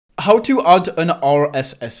how to add an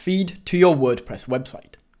RSS feed to your WordPress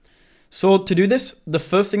website. So to do this, the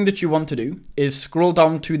first thing that you want to do is scroll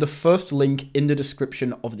down to the first link in the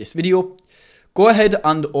description of this video. Go ahead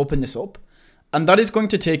and open this up, and that is going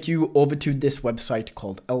to take you over to this website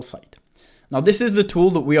called Elfsight. Now this is the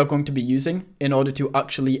tool that we are going to be using in order to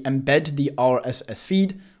actually embed the RSS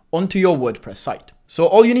feed onto your WordPress site. So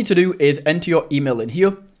all you need to do is enter your email in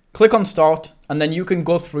here, click on start, and then you can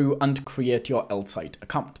go through and create your Elfsight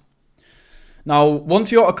account. Now,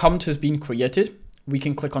 once your account has been created, we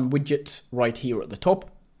can click on widgets right here at the top,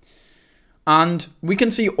 and we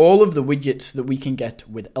can see all of the widgets that we can get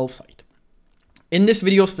with Elfsight. In this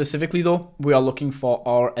video specifically though, we are looking for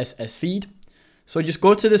RSS feed. So just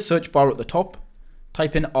go to the search bar at the top,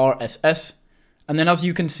 type in RSS, and then as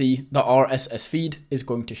you can see, the RSS feed is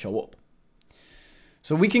going to show up.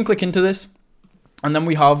 So we can click into this, and then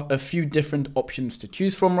we have a few different options to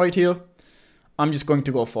choose from right here. I'm just going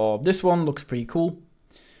to go for this one, looks pretty cool.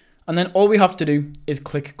 And then all we have to do is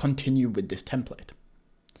click continue with this template.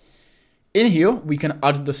 In here, we can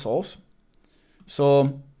add the source.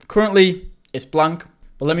 So currently it's blank,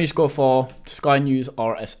 but let me just go for Sky News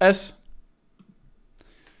RSS.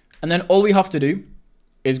 And then all we have to do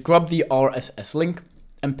is grab the RSS link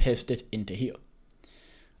and paste it into here.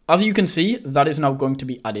 As you can see, that is now going to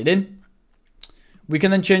be added in. We can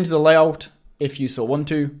then change the layout if you so want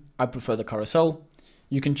to. I prefer the carousel.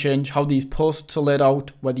 You can change how these posts are laid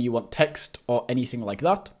out, whether you want text or anything like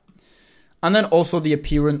that. And then also the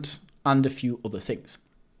appearance and a few other things.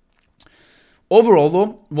 Overall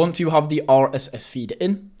though, once you have the RSS feed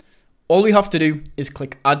in, all we have to do is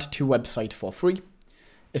click add to website for free.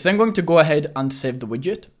 It's then going to go ahead and save the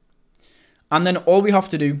widget. And then all we have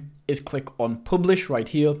to do is click on publish right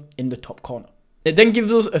here in the top corner. It then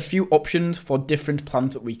gives us a few options for different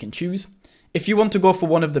plans that we can choose. If you want to go for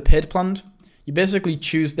one of the paid plans, you basically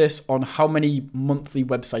choose this on how many monthly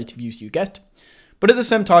website views you get. But at the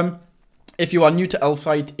same time, if you are new to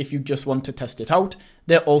Elfsight, if you just want to test it out,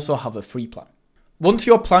 they also have a free plan. Once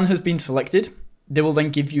your plan has been selected, they will then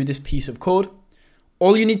give you this piece of code.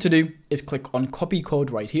 All you need to do is click on copy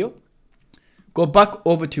code right here, go back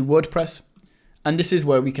over to WordPress, and this is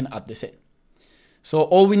where we can add this in. So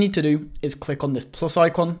all we need to do is click on this plus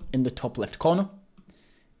icon in the top left corner.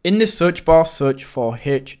 In this search bar, search for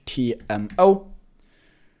HTML,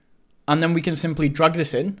 and then we can simply drag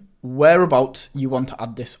this in whereabouts you want to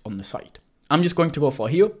add this on the site. I'm just going to go for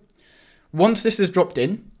here. Once this is dropped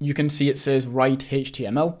in, you can see it says write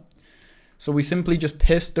HTML. So we simply just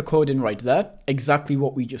paste the code in right there, exactly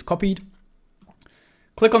what we just copied.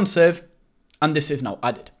 Click on save, and this is now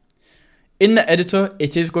added. In the editor,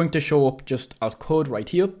 it is going to show up just as code right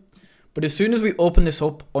here, but as soon as we open this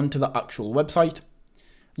up onto the actual website,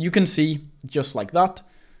 you can see just like that,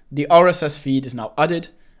 the RSS feed is now added,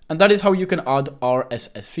 and that is how you can add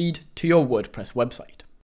RSS feed to your WordPress website.